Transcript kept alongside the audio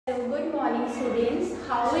Good morning students.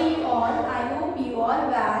 How are you all? I hope you are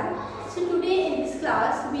well. So today in this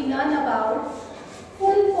class we learn about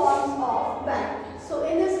full forms of bank. So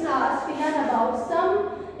in this class we learn about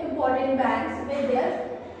some important banks with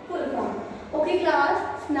their full form. Okay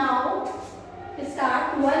class, now we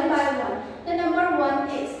start one by one. The number one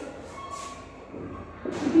is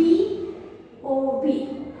BOB.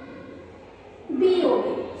 BOB.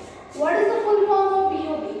 What is the full form of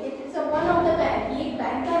BOB? It is one of the bank. ये एक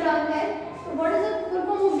bank का नाम है. So what is the full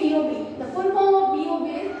form of BOB? The full form of BOB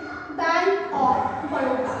is Bank of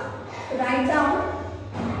Baroda. So write down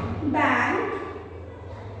Bank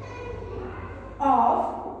of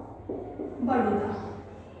Baroda.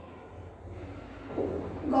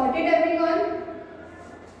 Got it everyone?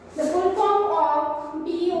 The full form of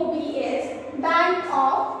BOB is Bank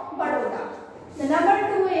of Baroda. The number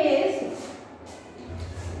two is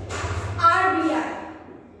RBI.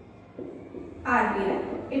 RBI.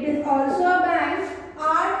 It is also a bank.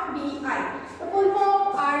 RBI. The full form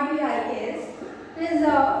of RBI is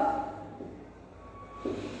Reserve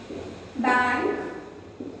Bank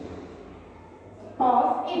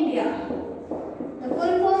of India. The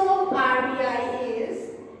full form of RBI is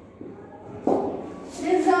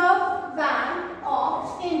Reserve Bank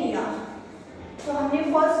of India. तो हमने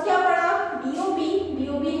first क्या पढ़ा? BOB.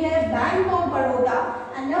 BOB है bank of Baroda.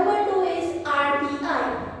 And number two is RBI.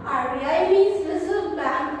 RBI means Reserve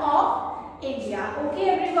Bank of India. Okay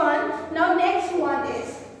everyone. Now next one is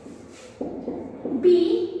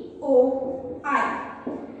BOI.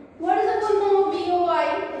 What is the full form of BOI?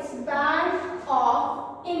 It's Bank of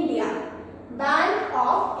India. Bank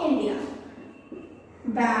of India.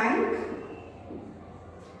 Bank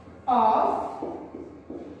of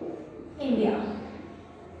India.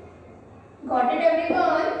 Got it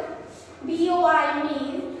everyone? BOI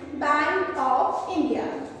means Bank of India.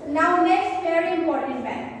 Now next very important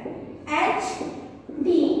bank, HDFC.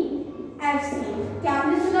 क्या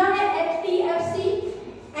आपने सुना है HDFC?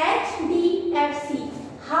 HDFC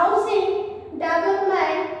Housing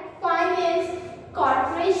Development Finance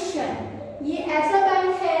Corporation. ये ऐसा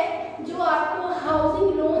bank है जो आपको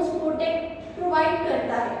housing loans provide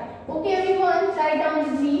करता है. Okay everyone, write down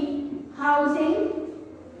with me. Housing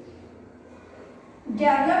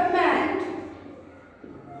development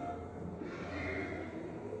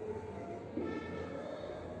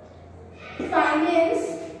finance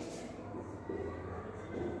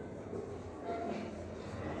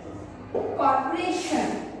corporation.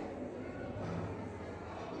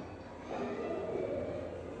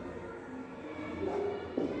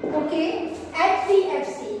 Okay,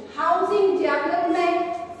 HDFC housing development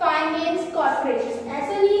finance corporation.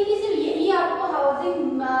 ऐसा नहीं है कि सिर्फ यही आपको हाउसिंग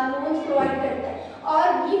लोन्स प्रोवाइड करता है, और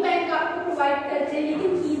भी बैंक आपको प्रोवाइड करते हैं,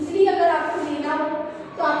 लेकिन इजीली अगर आपको लेना हो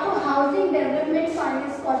तो आपको हाउसिंग डेवलपमेंट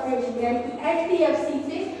फाइनेंस कॉर्पोरेशन यानी कि HDFC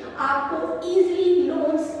से आपको इजीली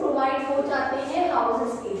लोन्स प्रोवाइड हो जाते हैं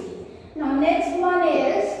हाउसेस के लिए. Now next one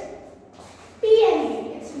is PNB.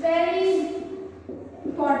 It's very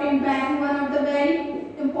important bank, one of the very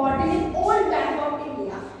important and old bank of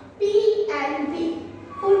India. PNB.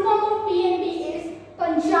 Full form of PNB is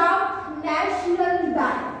Punjab national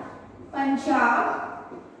bank. Punjab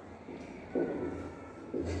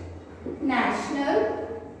national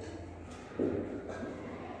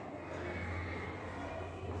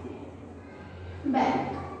bank.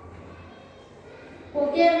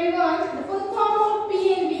 Okay everyone, the full form of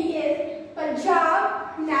PNB is Punjab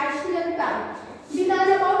National Bank. We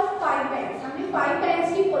learned about 5 banks. हमने 5 banks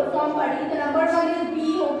की full form पढ़ी. The number one is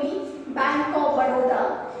BOB, Bank of Baroda.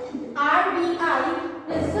 RBI,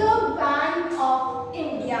 Reserve Bank of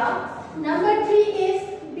India. Number 3 is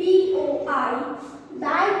BOI,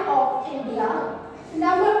 Bank of India.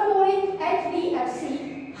 Number 4 is HDFC,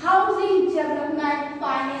 Housing Development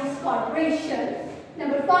Finance Corporation.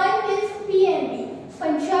 Number 5 is PNB,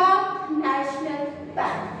 Punjab National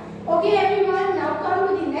Bank. Okay everyone, now come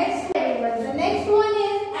to the next level. The next one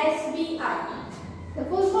is SBI. The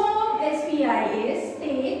full form of SBI is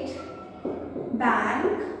State Bank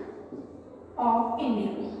of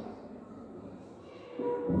India.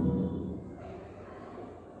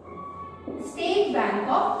 State Bank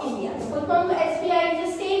of India. The full form of SBI is the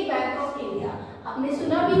State Bank of India. आपने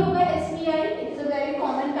सुना भी होगा SBI. It is a very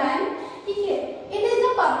common bank. ठीक है. It is a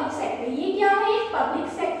public sector. ये क्या है? Public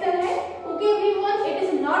sector है. Okay everyone. It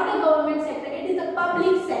is not a government sector. It is a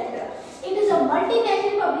public sector. It is a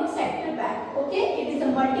multinational public sector bank. Okay. It is a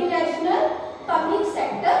multinational public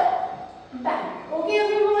sector bank. Okay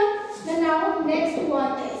everyone. Then now next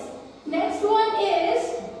one is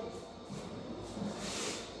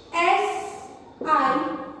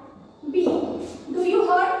SIB. Do you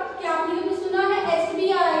heard? क्या आपने कभी सुना है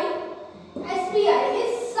SBI?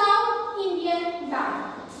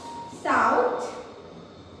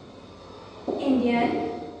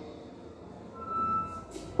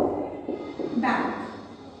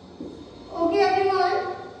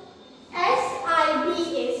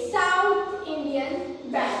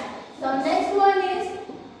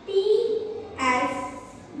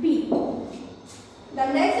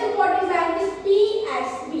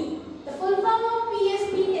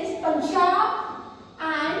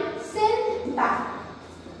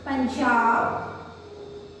 Punjab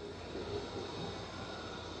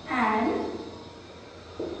and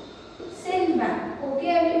Sindh Bank. Okay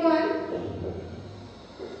everyone.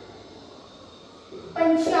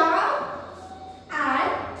 Punjab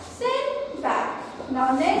and Sindh Bank.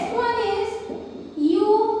 Now next one is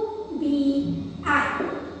UBI.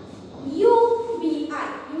 UBI,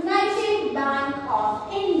 United Bank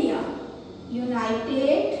of India.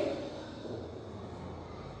 United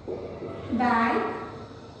Bank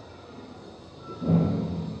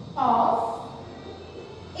of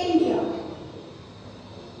India.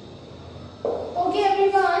 Okay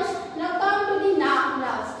everyone, now come to the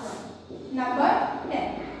last one. Number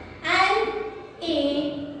 10. NABARD.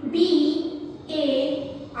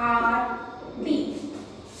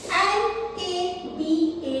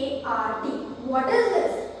 NABARD. What is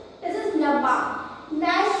this? This is NABARD,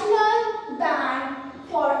 National Bank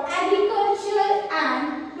for Agriculture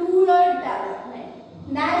and Rural Development.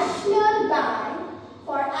 National Bank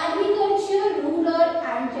for Agriculture, Rural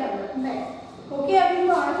and Development. Okay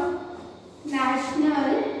everyone.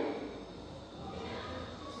 National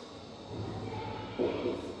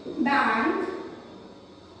Bank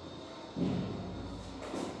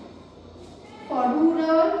for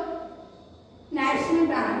Rural, National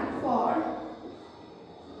Bank for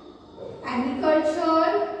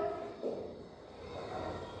Agriculture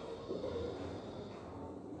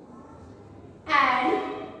and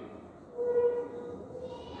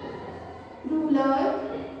Rural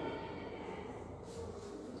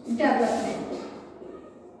Development.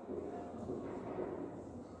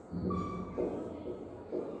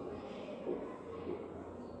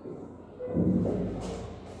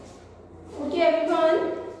 Okay everyone.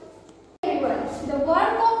 The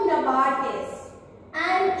work of NABARD is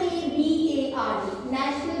NABARD,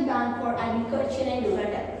 National Bank for Agriculture and Rural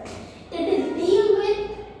Development. It is deal with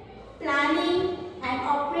planning and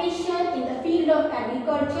operation in the field of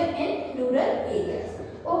agriculture in rural areas.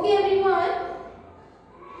 Okay everyone.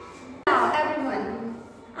 Now everyone,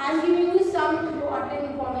 I am giving you some important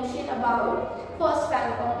information about First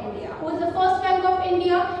Bank of India. Who is the First Bank of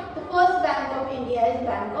India? The First Bank of India is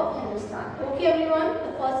Bank of Hindustan. Okay everyone,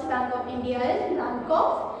 the First Bank of India is Bank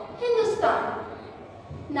of Hindustan.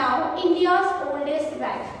 Now India's oldest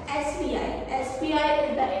bank, SBI. SBI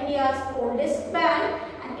is the India's oldest bank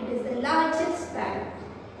and it is the largest bank.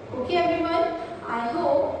 Okay everyone, I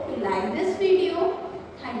hope you like this